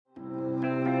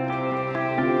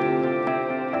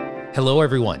Hello,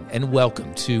 everyone, and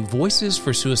welcome to Voices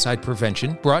for Suicide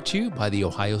Prevention, brought to you by the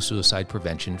Ohio Suicide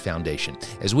Prevention Foundation.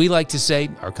 As we like to say,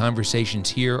 our conversations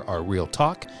here are real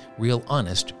talk, real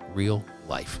honest, real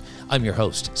life. I'm your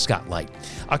host, Scott Light.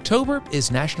 October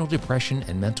is National Depression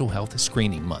and Mental Health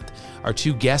Screening Month. Our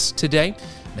two guests today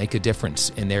make a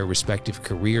difference in their respective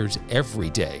careers every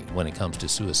day when it comes to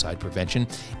suicide prevention,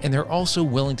 and they're also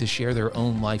willing to share their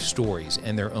own life stories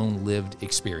and their own lived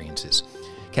experiences.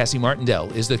 Cassie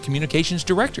Martindale is the Communications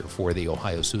Director for the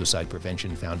Ohio Suicide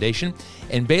Prevention Foundation,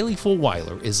 and Bailey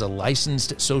Fulweiler is a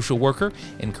licensed social worker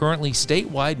and currently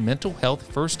statewide mental health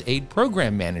first aid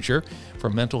program manager for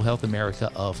Mental Health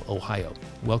America of Ohio.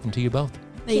 Welcome to you both.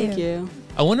 Thank you.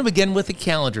 I want to begin with the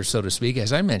calendar, so to speak.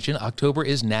 As I mentioned, October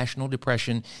is National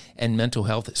Depression and Mental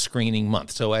Health Screening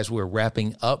Month. So as we're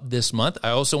wrapping up this month, I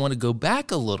also want to go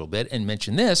back a little bit and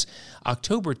mention this.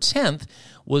 October 10th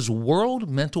was World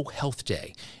Mental Health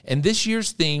Day. And this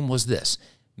year's theme was this: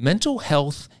 mental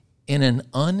health in an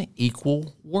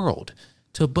unequal world.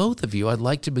 To both of you, I'd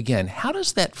like to begin. How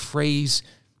does that phrase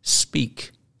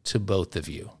speak to both of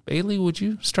you? Bailey, would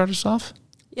you start us off?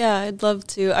 Yeah, I'd love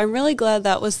to. I'm really glad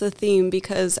that was the theme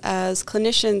because as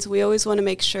clinicians, we always want to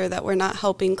make sure that we're not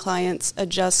helping clients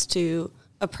adjust to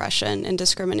oppression and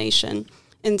discrimination.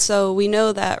 And so we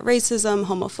know that racism,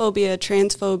 homophobia,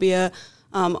 transphobia,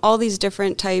 all these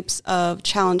different types of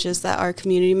challenges that our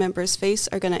community members face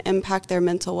are going to impact their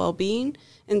mental well-being.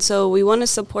 And so we want to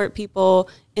support people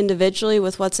individually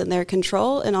with what's in their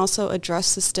control and also address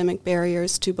systemic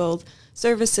barriers to both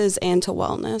services and to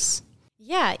wellness.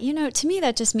 Yeah, to me,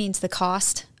 that just means the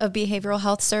cost of behavioral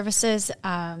health services.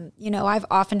 I've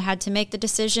often had to make the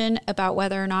decision about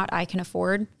whether or not I can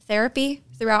afford therapy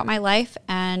throughout my life,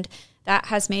 and that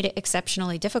has made it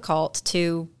exceptionally difficult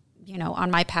to,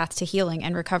 on my path to healing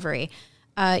and recovery.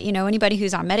 Anybody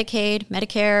who's on Medicaid,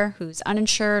 Medicare, who's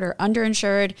uninsured or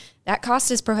underinsured, that cost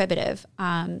is prohibitive.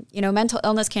 Mental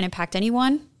illness can impact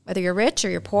anyone, whether you're rich or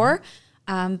you're poor,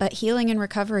 but healing and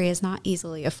recovery is not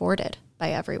easily afforded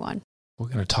by everyone. We're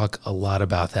going to talk a lot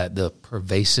about that, the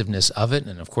pervasiveness of it.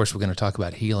 And of course, we're going to talk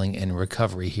about healing and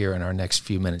recovery here in our next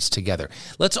few minutes together.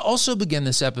 Let's also begin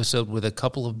this episode with a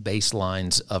couple of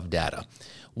baselines of data.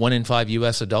 1 in 5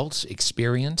 U.S. adults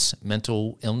experience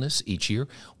mental illness each year.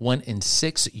 1 in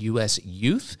 6 U.S.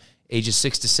 youth ages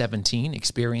 6 to 17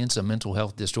 experience a mental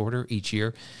health disorder each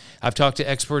year. I've talked to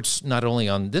experts not only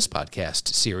on this podcast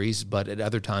series, but at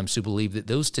other times who believe that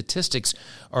those statistics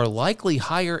are likely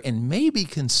higher and maybe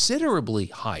considerably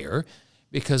higher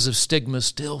because of stigma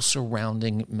still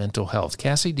surrounding mental health.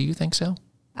 Cassie, do you think so?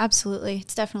 Absolutely.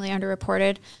 It's definitely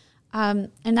underreported. And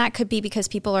that could be because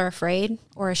people are afraid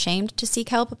or ashamed to seek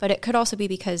help, but it could also be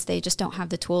because they just don't have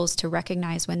the tools to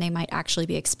recognize when they might actually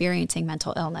be experiencing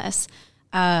mental illness.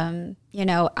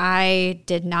 I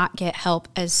did not get help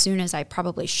as soon as I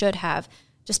probably should have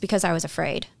just because I was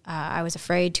afraid. I was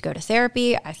afraid to go to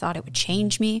therapy. I thought it would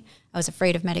change me. I was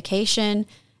afraid of medication,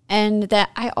 and that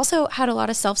I also had a lot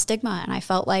of self-stigma. And I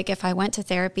felt like if I went to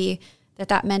therapy,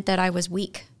 that meant that I was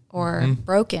weak or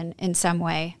broken in some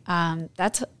way.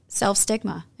 That's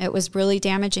self-stigma. It was really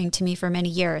damaging to me for many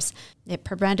years. It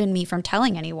prevented me from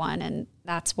telling anyone, and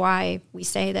that's why we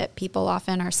say that people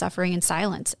often are suffering in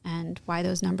silence, and why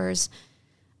those numbers,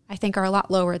 I think, are a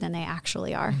lot lower than they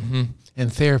actually are. Mm-hmm.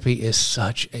 And therapy is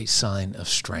such a sign of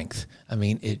strength. I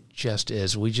mean, it just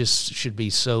is. We just should be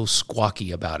so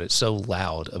squawky about it, so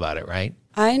loud about it, right?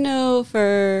 I know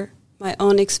for my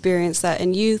own experience that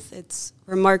in youth, it's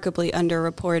remarkably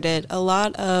underreported. A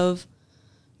lot of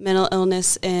mental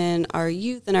illness in our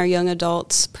youth and our young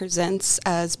adults presents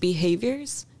as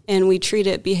behaviors, and we treat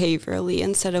it behaviorally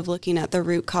instead of looking at the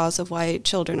root cause of why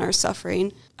children are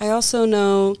suffering. I also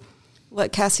know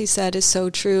what Cassie said is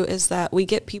so true, is that we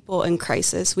get people in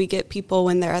crisis. We get people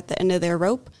when they're at the end of their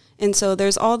rope. And so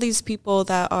there's all these people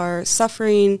that are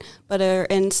suffering but are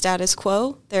in status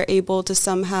quo. They're able to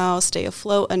somehow stay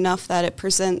afloat enough that it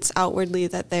presents outwardly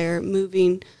that they're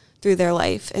moving through their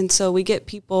life. And so we get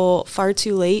people far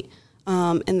too late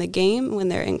in the game when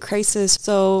they're in crisis.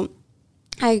 So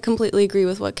I completely agree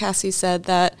with what Cassie said,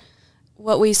 that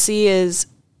what we see is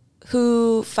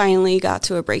who finally got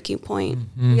to a breaking point.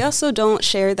 Mm-hmm. We also don't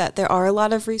share that there are a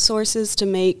lot of resources to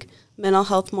make mental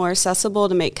health more accessible,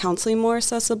 to make counseling more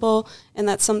accessible. And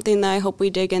that's something that I hope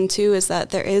we dig into, is that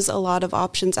there is a lot of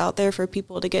options out there for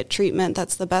people to get treatment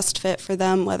that's the best fit for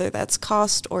them, whether that's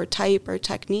cost or type or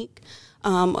technique,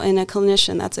 and a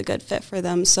clinician that's a good fit for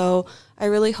them. So I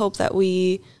really hope that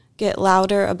we get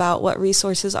louder about what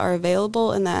resources are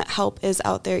available and that help is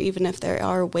out there. Even if there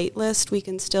are wait lists, we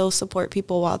can still support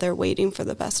people while they're waiting for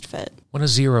the best fit. I want to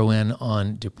zero in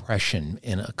on depression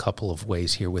in a couple of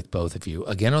ways here with both of you.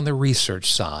 Again, on the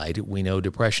research side, we know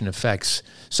depression affects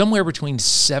somewhere between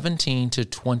 17 to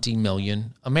 20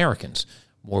 million Americans.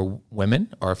 More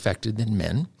women are affected than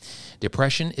men.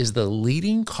 Depression is the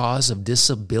leading cause of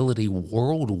disability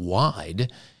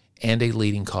worldwide and a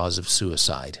leading cause of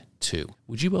suicide, too.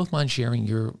 Would you both mind sharing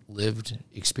your lived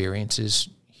experiences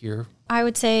here? I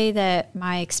would say that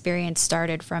my experience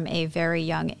started from a very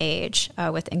young age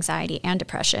with anxiety and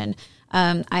depression.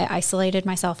 I isolated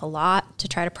myself a lot to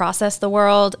try to process the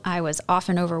world. I was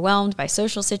often overwhelmed by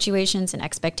social situations and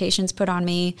expectations put on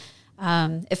me.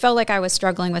 It felt like I was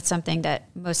struggling with something that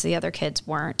most of the other kids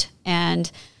weren't.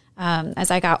 And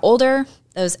as I got older,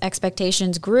 those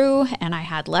expectations grew and I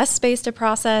had less space to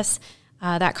process.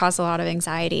 That caused a lot of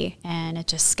anxiety and it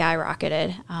just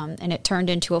skyrocketed. And it turned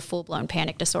into a full-blown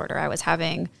panic disorder. I was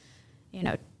having,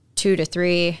 2 to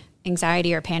 3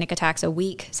 anxiety or panic attacks a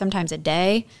week, sometimes a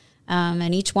day.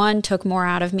 And each one took more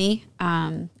out of me.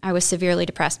 I was severely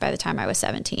depressed by the time I was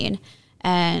 17.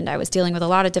 And I was dealing with a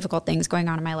lot of difficult things going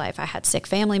on in my life. I had sick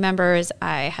family members.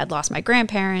 I had lost my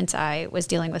grandparents. I was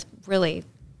dealing with really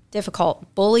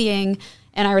difficult bullying.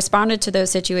 And I responded to those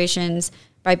situations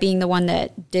by being the one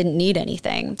that didn't need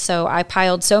anything. So I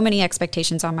piled so many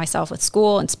expectations on myself with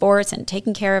school and sports and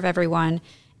taking care of everyone.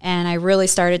 And I really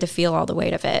started to feel all the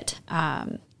weight of it.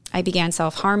 I began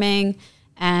self-harming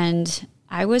and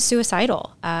I was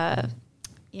suicidal.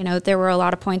 There were a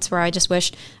lot of points where I just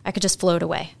wished I could just float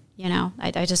away.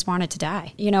 I just wanted to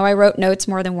die. I wrote notes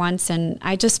more than once and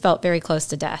I just felt very close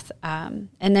to death. And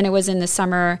then it was in the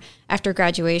summer after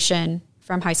graduation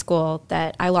from high school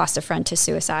that I lost a friend to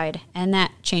suicide, and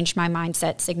that changed my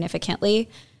mindset significantly.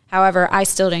 However, I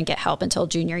still didn't get help until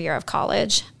junior year of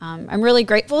college. I'm really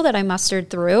grateful that I mustered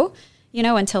through,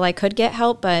 until I could get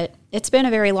help, but it's been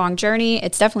a very long journey.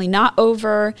 It's definitely not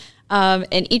over.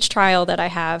 And each trial that I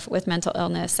have with mental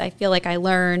illness, I feel like I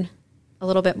learn a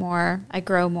little bit more, I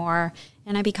grow more,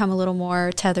 and I become a little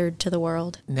more tethered to the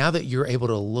world. Now that you're able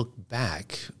to look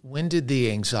back, when did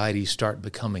the anxiety start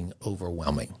becoming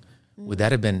overwhelming? Would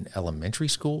that have been elementary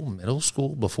school, middle school,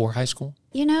 before high school?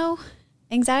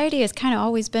 Anxiety has kind of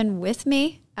always been with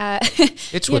me.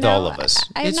 It's with all of us.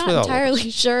 I'm not entirely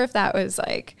sure if that was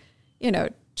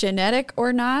genetic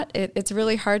or not. It's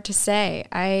really hard to say.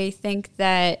 I think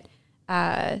that,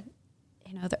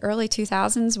 the early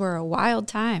 2000s were a wild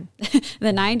time.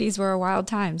 The 90s were a wild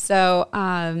time. So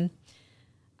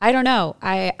I don't know.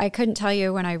 I couldn't tell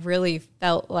you when I really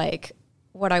felt like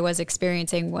what I was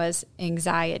experiencing was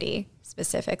anxiety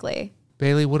specifically.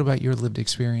 Bailey, what about your lived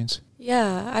experience?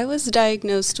 Yeah, I was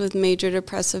diagnosed with major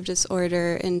depressive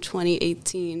disorder in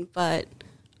 2018, but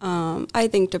I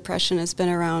think depression has been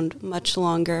around much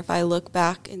longer if I look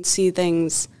back and see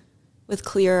things with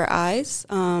clearer eyes.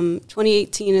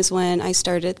 2018 is when I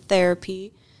started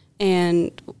therapy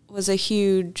and was a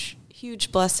huge,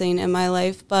 huge blessing in my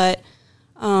life, but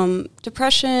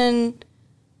depression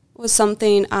was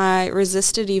something I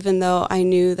resisted even though I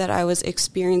knew that I was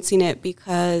experiencing it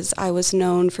because I was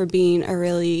known for being a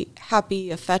really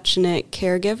happy, affectionate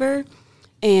caregiver,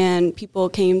 and people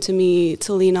came to me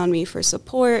to lean on me for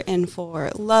support and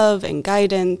for love and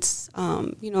guidance.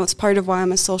 It's part of why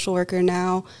I'm a social worker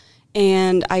now,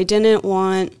 and I didn't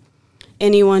want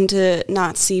anyone to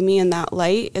not see me in that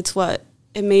light.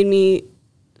 It made me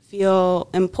feel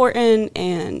important,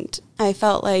 and I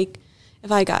felt like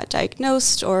if I got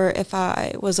diagnosed or if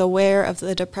I was aware of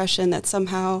the depression, that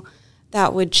somehow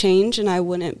that would change and I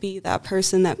wouldn't be that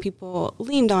person that people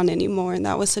leaned on anymore. And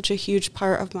that was such a huge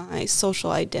part of my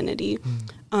social identity.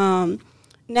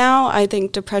 Now I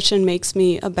think depression makes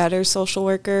me a better social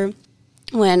worker.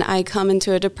 When I come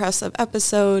into a depressive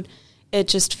episode, it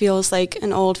just feels like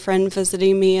an old friend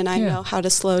visiting me, and I know how to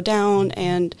slow down,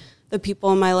 and the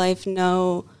people in my life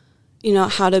know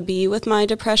how to be with my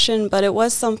depression. But it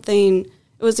was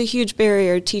a huge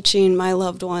barrier teaching my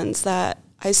loved ones that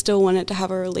I still wanted to have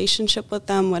a relationship with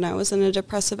them when I was in a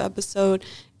depressive episode.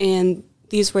 And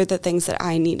these were the things that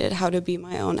I needed, how to be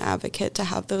my own advocate, to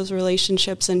have those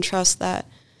relationships and trust that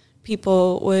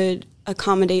people would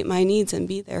accommodate my needs and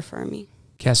be there for me.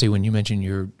 Cassie, when you mentioned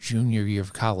your junior year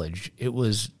of college, it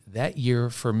was that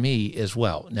year for me as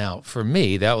well. Now, for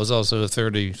me, that was also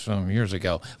 30-some years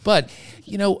ago. But,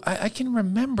 I can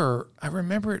remember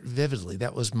it vividly.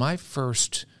 That was my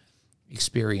first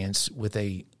experience with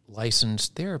a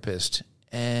licensed therapist.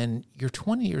 And you're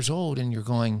 20 years old and you're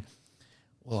going,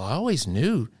 well, I always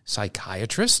knew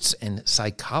psychiatrists and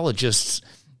psychologists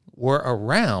were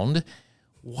around.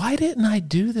 why didn't I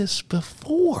do this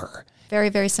before? Very,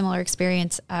 very similar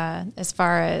experience as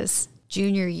far as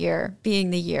junior year being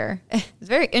the year. It's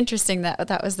very interesting that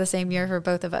that was the same year for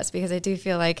both of us, because I do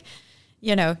feel like,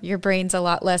 you know, your brain's a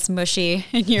lot less mushy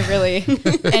and you're really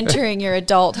entering your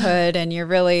adulthood and you're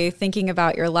really thinking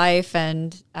about your life.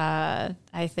 And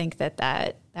I think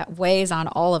that weighs on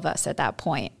all of us at that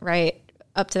point, right?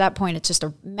 Up to that point, it's just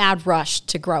a mad rush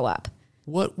to grow up.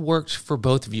 What worked for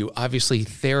both of you? Obviously,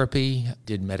 therapy.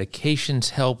 Did medications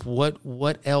help?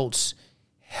 What else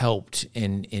helped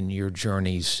in your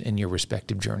journeys, in your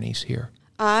respective journeys here?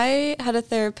 I had a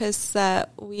therapist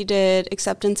that we did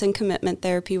acceptance and commitment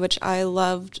therapy, which I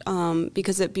loved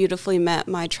because it beautifully met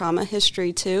my trauma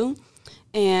history too.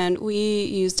 And we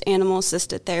used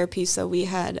animal-assisted therapy, so we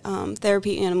had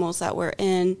therapy animals that were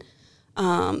in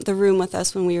the room with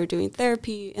us when we were doing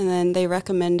therapy, and then they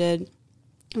recommended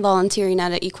volunteering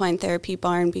at an equine therapy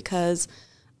barn because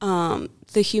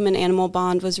the human-animal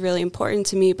bond was really important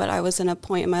to me, but I was in a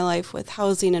point in my life with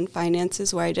housing and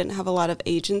finances where I didn't have a lot of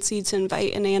agency to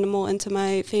invite an animal into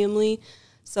my family.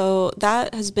 So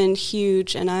that has been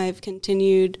huge, and I've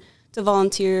continued to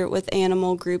volunteer with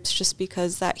animal groups just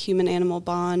because that human-animal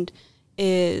bond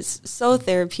is so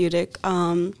therapeutic.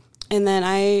 And then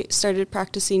I started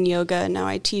practicing yoga, and now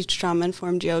I teach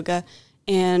trauma-informed yoga.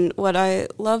 And what I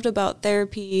loved about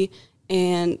therapy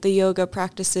and the yoga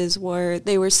practices were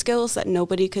they were skills that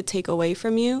nobody could take away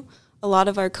from you. A lot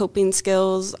of our coping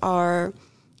skills are,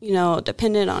 you know,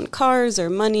 dependent on cars or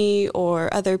money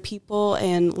or other people,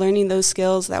 and learning those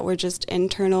skills that were just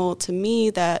internal to me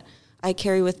that I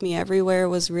carry with me everywhere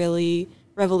was really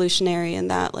revolutionary in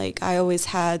that, like, I always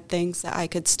had things that I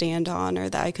could stand on or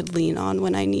that I could lean on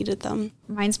when I needed them.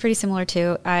 Mine's pretty similar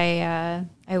too. I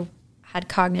had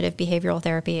cognitive behavioral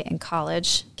therapy in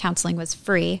college. Counseling was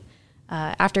free.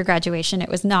 After graduation, it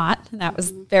was not. That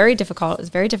was very difficult. It was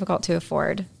very difficult to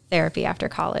afford therapy after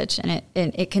college, and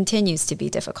it continues to be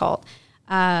difficult.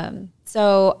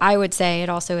 So I would say it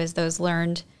also is those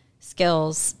learned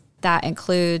skills that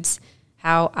includes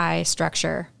how I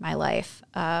structure my life,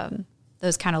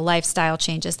 those kind of lifestyle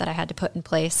changes that I had to put in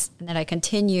place and that I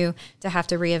continue to have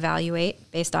to reevaluate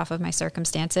based off of my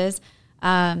circumstances.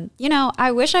 You know,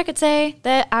 I wish I could say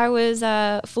that I was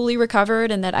fully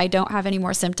recovered and that I don't have any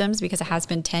more symptoms, because it has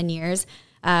been 10 years.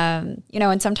 You know,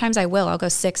 and sometimes I'll go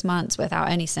 6 months without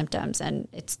any symptoms, and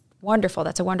it's wonderful.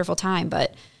 That's a wonderful time.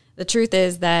 But the truth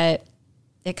is that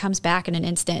it comes back in an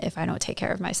instant if I don't take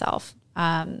care of myself.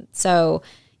 So,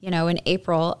 you know, in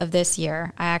April of this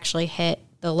year, I actually hit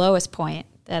the lowest point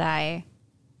that I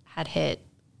had hit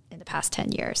in the past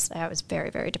 10 years. I was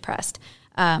very, very depressed.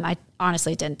 I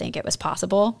honestly didn't think it was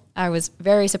possible. I was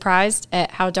very surprised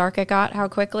at how dark it got, how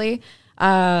quickly. You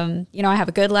know, I have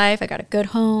a good life. I got a good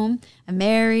home. I'm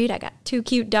married. I got 2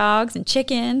 cute dogs and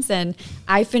chickens. And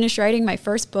I finished writing my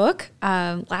first book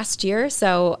last year.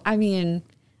 So, I mean,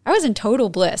 I was in total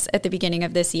bliss at the beginning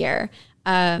of this year.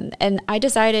 And I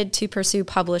decided to pursue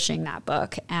publishing that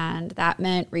book. And that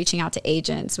meant reaching out to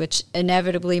agents, which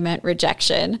inevitably meant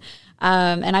rejection.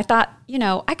 And I thought, you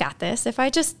know, I got this. If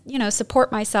I just, you know,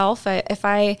 support myself, if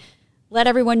I let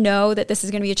everyone know that this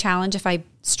is going to be a challenge, if I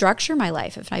structure my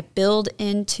life, if I build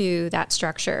into that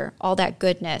structure all that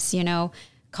goodness, you know,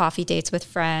 coffee dates with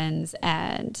friends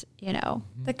and, you know,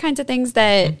 the kinds of things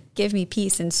that give me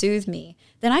peace and soothe me,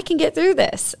 then I can get through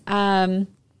this.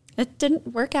 It didn't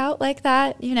work out like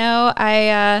that. You know,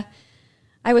 I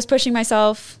was pushing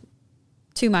myself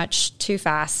too much, too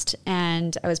fast,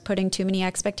 and I was putting too many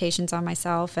expectations on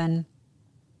myself, and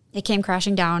it came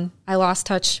crashing down. I lost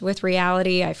touch with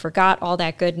reality. I forgot all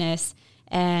that goodness,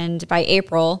 and by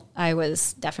April, I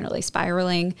was definitely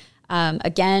spiraling.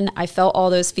 Again, I felt all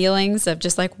those feelings of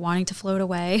just like wanting to float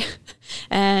away,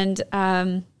 and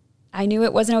I knew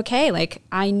it wasn't okay. Like,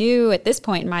 I knew at this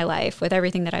point in my life, with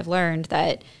everything that I've learned,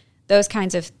 that those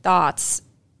kinds of thoughts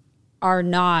are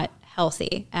not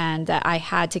healthy, and that I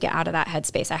had to get out of that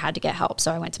headspace. I had to get help.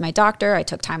 So I went to my doctor. I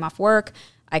took time off work.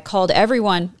 I called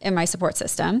everyone in my support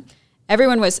system.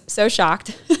 Everyone was so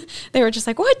shocked. They were just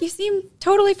like, what? You seem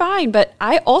totally fine. But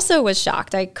I also was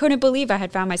shocked. I couldn't believe I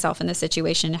had found myself in this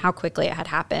situation, how quickly it had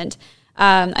happened.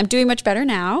 I'm doing much better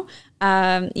now.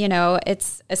 You know,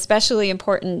 it's especially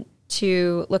important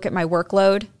to look at my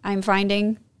workload, I'm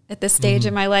finding, at this stage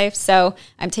in my life. So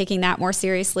I'm taking that more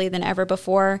seriously than ever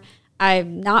before.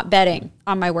 I'm not betting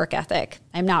on my work ethic.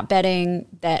 I'm not betting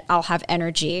that I'll have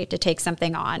energy to take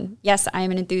something on. Yes, I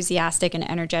am an enthusiastic and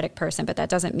energetic person, but that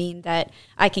doesn't mean that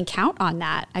I can count on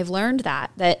that. I've learned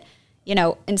that, you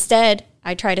know, instead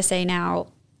I try to say now,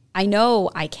 I know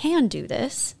I can do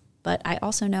this. but I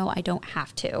also know I don't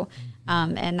have to.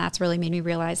 And that's really made me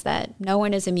realize that no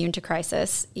one is immune to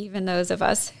crisis, even those of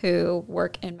us who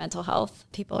work in mental health.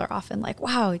 People are often like,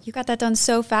 wow, you got that done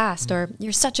so fast, or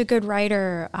you're such a good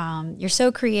writer, you're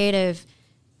so creative,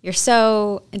 you're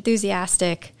so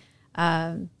enthusiastic.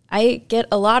 I get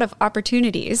a lot of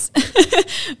opportunities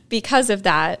because of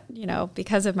that,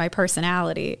 because of my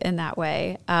personality in that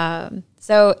way.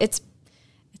 So it's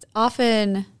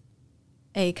often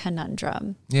a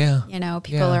conundrum. Yeah.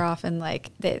 People are often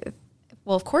like,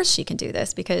 well, of course she can do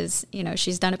this because,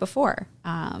 she's done it before.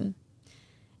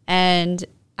 And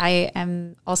I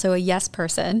am also a yes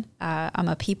person. I'm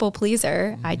a people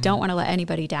pleaser. I don't want to let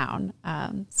anybody down.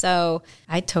 So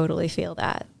I totally feel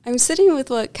that. I'm sitting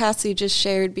with what Cassie just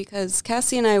shared because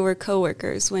Cassie and I were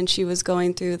coworkers when she was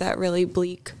going through that really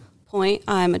bleak point.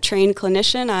 I'm a trained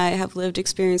clinician. I have lived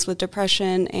experience with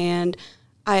depression, and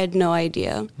I had no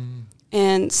idea.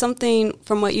 And something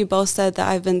from what you both said that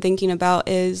I've been thinking about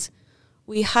is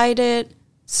we hide it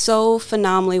so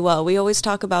phenomenally well. We always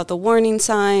talk about the warning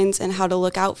signs and how to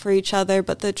look out for each other,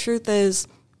 but the truth is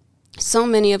so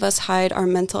many of us hide our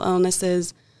mental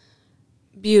illnesses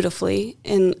beautifully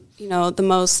in, the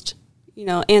most,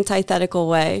 antithetical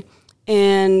way.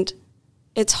 And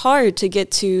it's hard to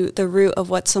get to the root of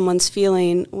what someone's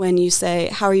feeling when you say,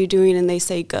 how are you doing? And they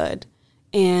say good.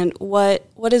 And what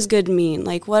does good mean?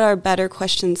 Like, what are better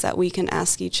questions that we can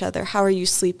ask each other? How are you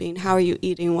sleeping? How are you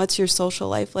eating? What's your social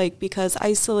life like? Because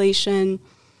isolation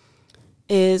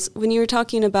is, when you were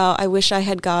talking about, I wish I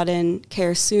had gotten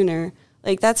care sooner,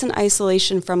 like that's an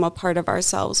isolation from a part of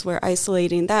ourselves. We're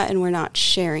isolating that and we're not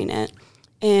sharing it.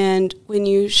 And when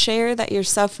you share that you're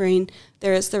suffering,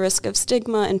 there is the risk of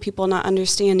stigma and people not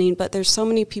understanding, but there's so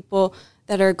many people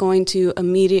that are going to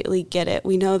immediately get it.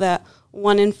 We know that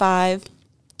 1 in 5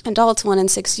 adults, 1 in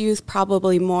 6 youth,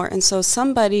 probably more. And so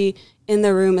somebody in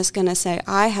the room is going to say,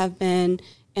 I have been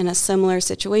in a similar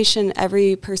situation.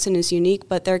 Every person is unique,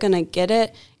 but they're going to get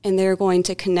it and they're going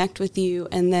to connect with you.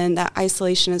 And then that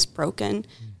isolation is broken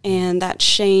and that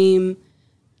shame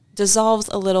dissolves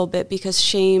a little bit because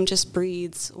shame just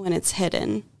breeds when it's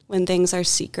hidden, when things are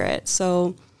secret.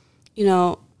 So,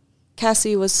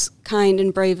 Cassie was kind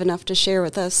and brave enough to share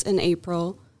with us in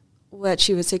April what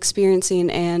she was experiencing,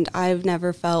 and I've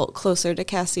never felt closer to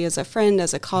Cassie as a friend,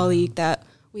 as a colleague, that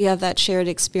we have that shared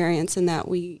experience and that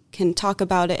we can talk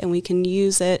about it and we can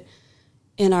use it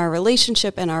in our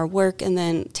relationship and our work and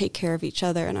then take care of each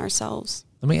other and ourselves.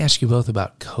 Let me ask you both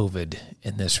about COVID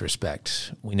in this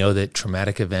respect. We know that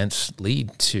traumatic events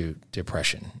lead to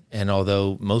depression, and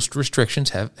although most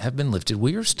restrictions have been lifted,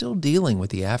 we are still dealing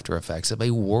with the after effects of a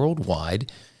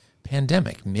worldwide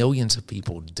pandemic. Millions of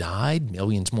people died.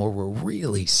 Millions more were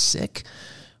really sick.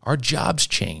 Our jobs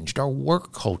changed. Our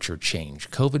work culture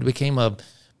changed. COVID became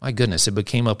it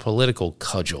became a political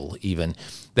cudgel even.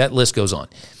 That list goes on.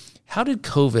 How did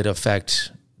COVID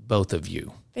affect both of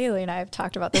you? Bailey and I have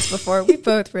talked about this before. We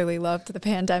both really loved the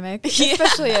pandemic,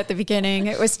 especially at the beginning.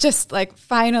 It was just like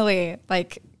finally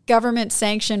like government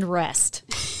sanctioned rest.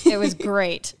 It was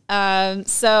great. I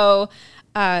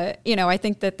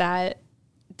think that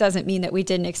doesn't mean that we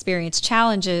didn't experience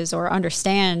challenges or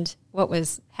understand what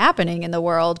was happening in the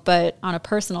world. But on a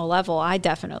personal level, I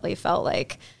definitely felt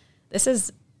like this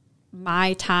is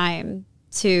my time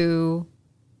to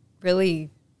really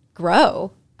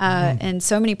grow in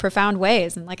so many profound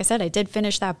ways. And like I said, I did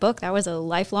finish that book. That was a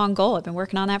lifelong goal. I've been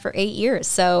working on that for 8 years.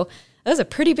 So that was a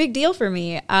pretty big deal for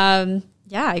me.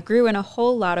 I grew in a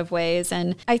whole lot of ways.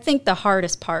 And I think the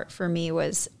hardest part for me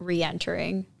was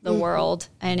re-entering the world.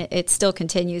 And it still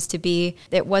continues to be.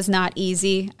 It was not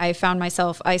easy. I found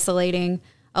myself isolating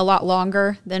a lot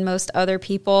longer than most other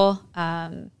people.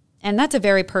 And that's a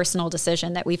very personal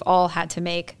decision that we've all had to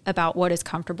make about what is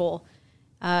comfortable,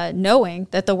 knowing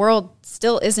that the world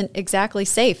still isn't exactly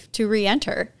safe to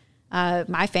re-enter.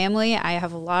 My family, I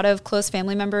have a lot of close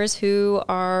family members who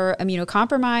are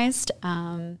immunocompromised.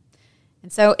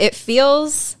 And so it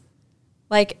feels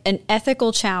like an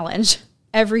ethical challenge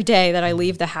every day that I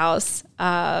leave the house.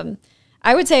 I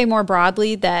would say more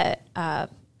broadly that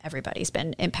everybody's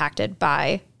been impacted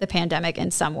by the pandemic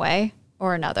in some way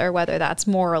or another, whether that's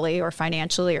morally or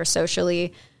financially or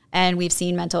socially. And we've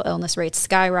seen mental illness rates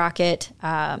skyrocket.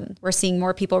 We're seeing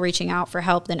more people reaching out for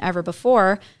help than ever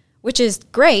before, which is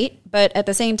great. But at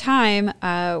the same time,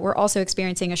 we're also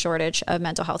experiencing a shortage of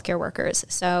mental health care workers.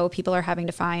 So people are having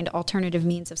to find alternative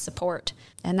means of support.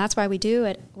 And that's why we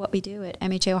do what we do at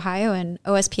MHA Ohio, and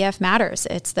OSPF matters.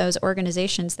 It's those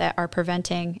organizations that are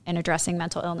preventing and addressing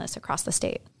mental illness across the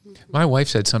state. My wife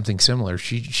said something similar.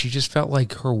 She just felt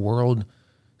like her world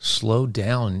slowed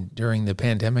down during the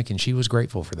pandemic, and she was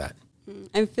grateful for that.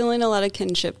 I'm feeling a lot of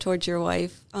kinship towards your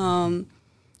wife.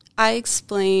 I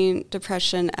explain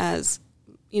depression as,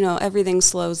 everything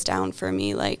slows down for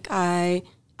me. Like I'm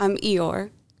Eeyore,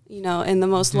 in the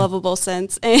most lovable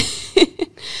sense.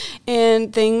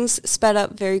 And things sped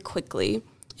up very quickly.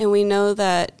 And we know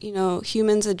that,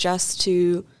 humans adjust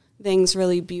to things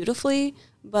really beautifully,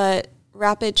 but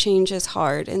rapid change is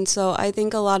hard. And so I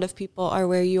think a lot of people are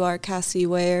where you are, Cassie,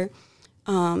 where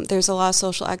there's a lot of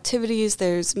social activities,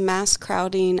 there's mass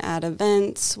crowding at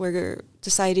events, we're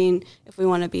deciding if we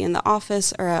want to be in the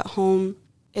office or at home.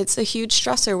 It's a huge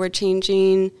stressor. We're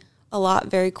changing a lot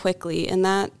very quickly. And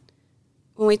that,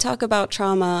 when we talk about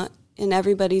trauma, and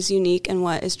everybody's unique and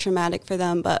what is traumatic for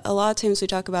them, but a lot of times we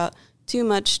talk about too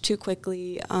much, too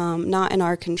quickly, not in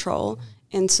our control.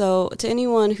 And so to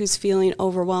anyone who's feeling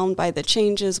overwhelmed by the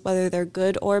changes, whether they're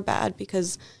good or bad,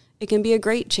 because it can be a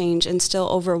great change and still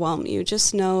overwhelm you,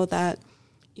 just know that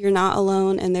you're not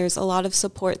alone, and there's a lot of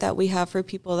support that we have for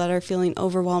people that are feeling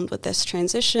overwhelmed with this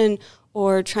transition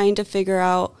or trying to figure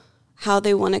out how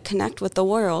they want to connect with the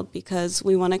world, because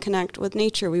we want to connect with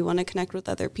nature, we want to connect with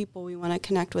other people, we want to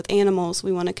connect with animals,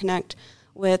 we want to connect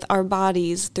with our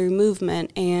bodies through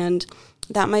movement, and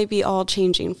that might be all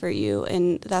changing for you.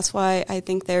 And that's why I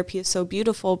think therapy is so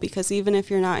beautiful, because even if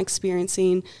you're not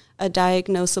experiencing a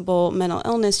diagnosable mental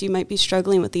illness, you might be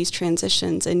struggling with these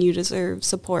transitions, and you deserve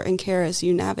support and care as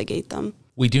you navigate them.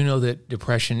 We do know that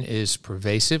depression is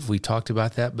pervasive. We talked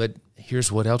about that, but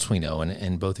here's what else we know,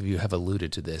 and both of you have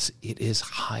alluded to this. It is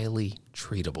highly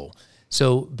treatable.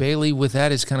 So, Bailey, with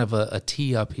that as kind of a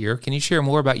tee up here, can you share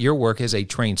more about your work as a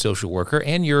trained social worker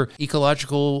and your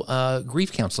ecological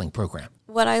grief counseling program?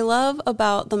 What I love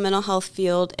about the mental health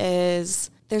field is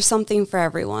there's something for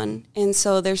everyone. And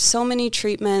so there's so many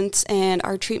treatments, and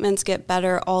our treatments get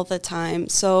better all the time.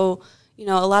 So,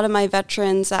 a lot of my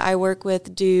veterans that I work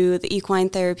with do the equine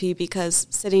therapy because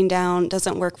sitting down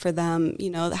doesn't work for them.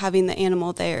 Having the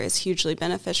animal there is hugely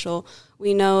beneficial.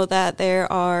 We know that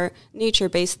there are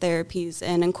nature-based therapies,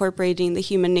 and incorporating the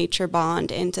human-nature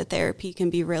bond into therapy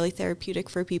can be really therapeutic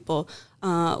for people.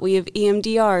 We have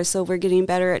EMDR, so we're getting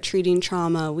better at treating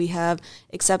trauma. We have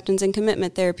acceptance and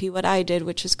commitment therapy, what I did,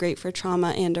 which is great for trauma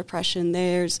and depression.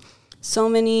 There's so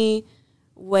many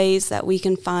ways that we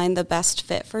can find the best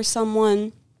fit for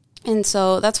someone. And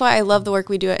so that's why I love the work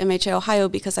we do at MHA Ohio,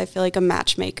 because I feel like a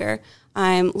matchmaker.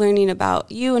 I'm learning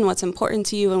about you and what's important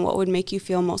to you and what would make you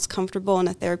feel most comfortable in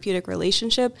a therapeutic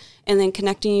relationship, and then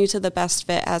connecting you to the best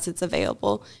fit as it's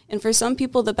available. And for some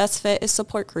people, the best fit is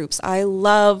support groups. I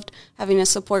loved having a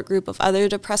support group of other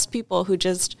depressed people who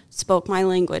just spoke my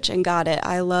language and got it.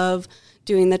 I love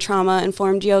doing the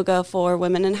trauma-informed yoga for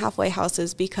women in halfway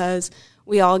houses, because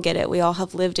we all get it. We all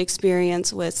have lived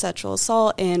experience with sexual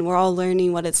assault, and we're all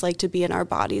learning what it's like to be in our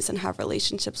bodies and have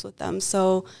relationships with them.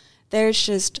 So there's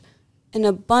just an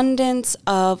abundance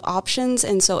of options.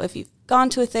 And so if you've gone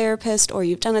to a therapist or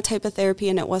you've done a type of therapy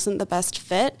and it wasn't the best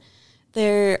fit,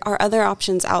 there are other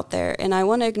options out there. And I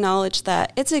want to acknowledge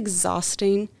that it's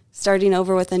exhausting starting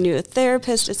over with a new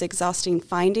therapist. It's exhausting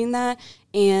finding that.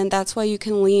 And that's why you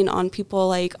can lean on people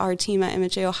like our team at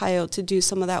MHA Ohio to do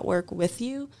some of that work with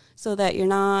you, so that you're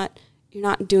not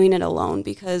doing it alone.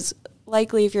 Because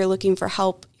likely if you're looking for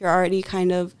help, you're already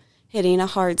kind of hitting a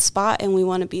hard spot, and we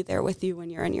want to be there with you when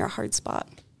you're in your hard spot.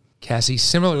 Cassie,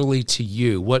 similarly to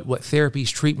you, what therapies,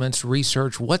 treatments,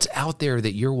 research, what's out there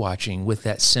that you're watching with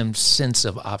that sense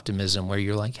of optimism where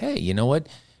you're like, hey, you know what?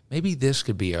 Maybe this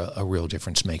could be a real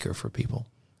difference maker for people.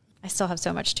 I still have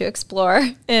so much to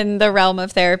explore in the realm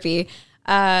of therapy.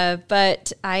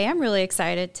 But I am really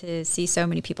excited to see so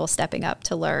many people stepping up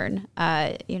to learn.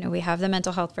 We have the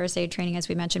mental health first aid training, as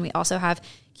we mentioned. We also have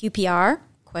QPR,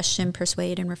 Question,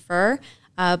 Persuade, and Refer.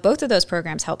 Both of those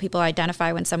programs help people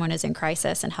identify when someone is in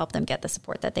crisis and help them get the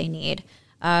support that they need.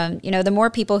 The more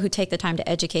people who take the time to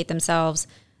educate themselves,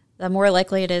 the more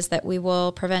likely it is that we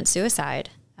will prevent suicide.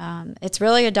 It's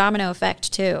really a domino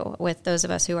effect, too, with those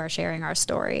of us who are sharing our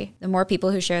story. The more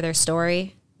people who share their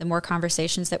story, the more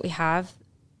conversations that we have,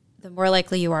 the more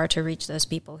likely you are to reach those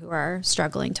people who are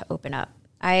struggling to open up.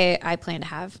 I plan to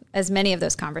have as many of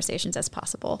those conversations as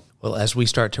possible. Well, as we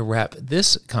start to wrap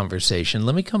this conversation,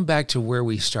 let me come back to where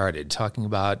we started, talking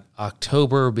about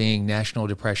October being National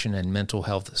Depression and Mental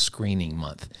Health Screening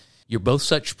Month. You're both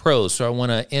such pros, so I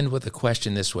want to end with a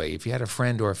question this way. If you had a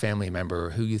friend or a family member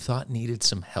who you thought needed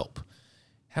some help,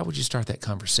 how would you start that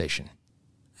conversation?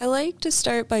 I like to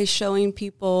start by showing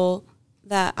people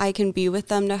that I can be with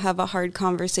them to have a hard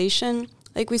conversation.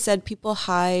 Like we said, people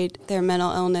hide their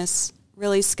mental illness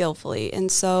really skillfully.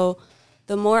 And so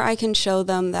the more I can show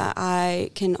them that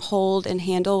I can hold and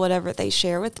handle whatever they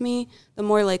share with me, the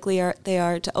more likely they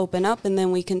are to open up, and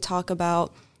then we can talk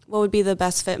about what would be the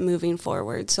best fit moving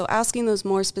forward. So asking those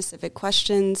more specific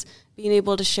questions, being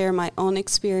able to share my own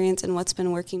experience and what's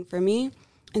been working for me.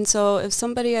 And so if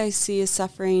somebody I see is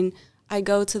suffering, I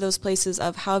go to those places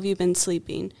of how have you been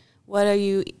sleeping? What are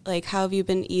you, like, how have you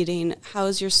been eating? How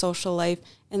is your social life?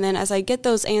 And then as I get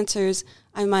those answers,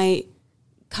 I might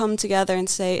come together and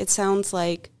say, it sounds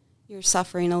like you're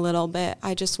suffering a little bit.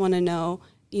 I just want to know,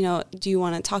 do you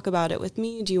want to talk about it with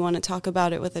me? Do you want to talk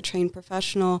about it with a trained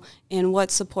professional? And what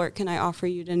support can I offer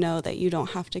you to know that you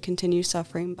don't have to continue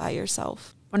suffering by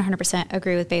yourself? 100%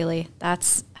 agree with Bailey.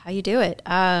 That's how you do it.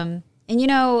 And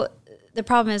the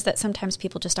problem is that sometimes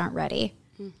people just aren't ready.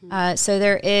 Mm-hmm. So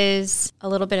there is a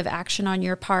little bit of action on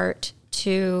your part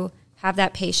to have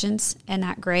that patience and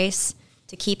that grace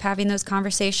to keep having those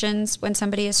conversations when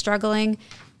somebody is struggling,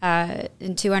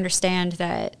 and to understand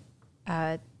that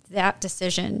that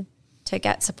decision to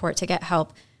get support, to get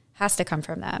help, has to come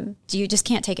from them. You just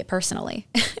can't take it personally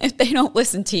if they don't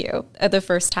listen to you the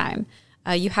first time.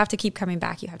 You have to keep coming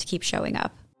back. You have to keep showing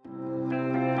up.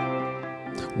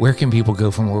 Where can people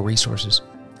go for more resources?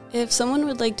 If someone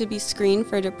would like to be screened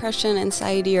for depression,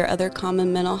 anxiety, or other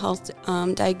common mental health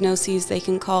diagnoses, they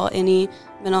can call any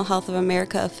Mental Health of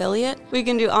America affiliate. We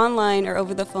can do online or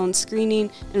over-the-phone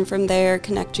screening, and from there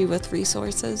connect you with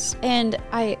resources. And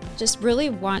I just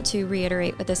really want to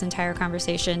reiterate with this entire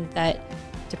conversation that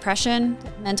depression,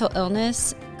 mental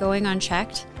illness, going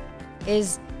unchecked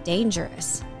is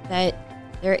dangerous, that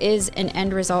there is an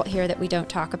end result here that we don't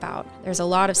talk about. There's a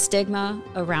lot of stigma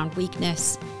around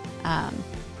weakness,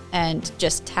 and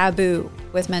just taboo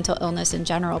with mental illness in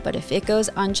general. But if it goes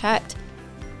unchecked,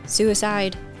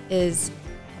 suicide is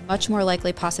a much more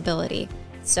likely possibility.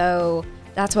 So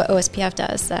that's what OSPF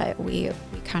does, that we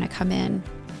kind of come in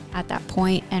at that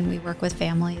point and we work with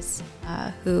families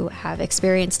who have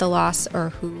experienced a loss or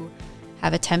who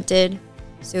have attempted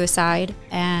suicide,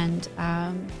 and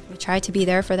we try to be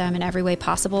there for them in every way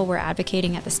possible. We're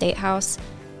advocating at the State House.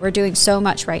 We're doing so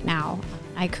much right now.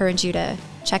 I encourage you to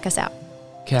check us out.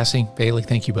 Cassie, Bailey,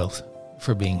 thank you both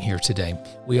for being here today.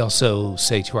 We also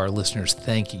say to our listeners,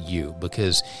 thank you,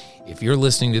 because if you're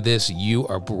listening to this, you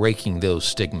are breaking those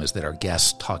stigmas that our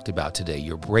guests talked about today.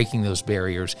 You're breaking those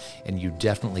barriers, and you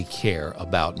definitely care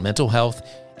about mental health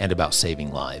and about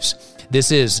saving lives.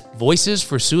 This is Voices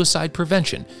for Suicide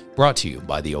Prevention, brought to you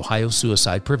by the Ohio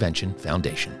Suicide Prevention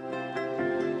Foundation.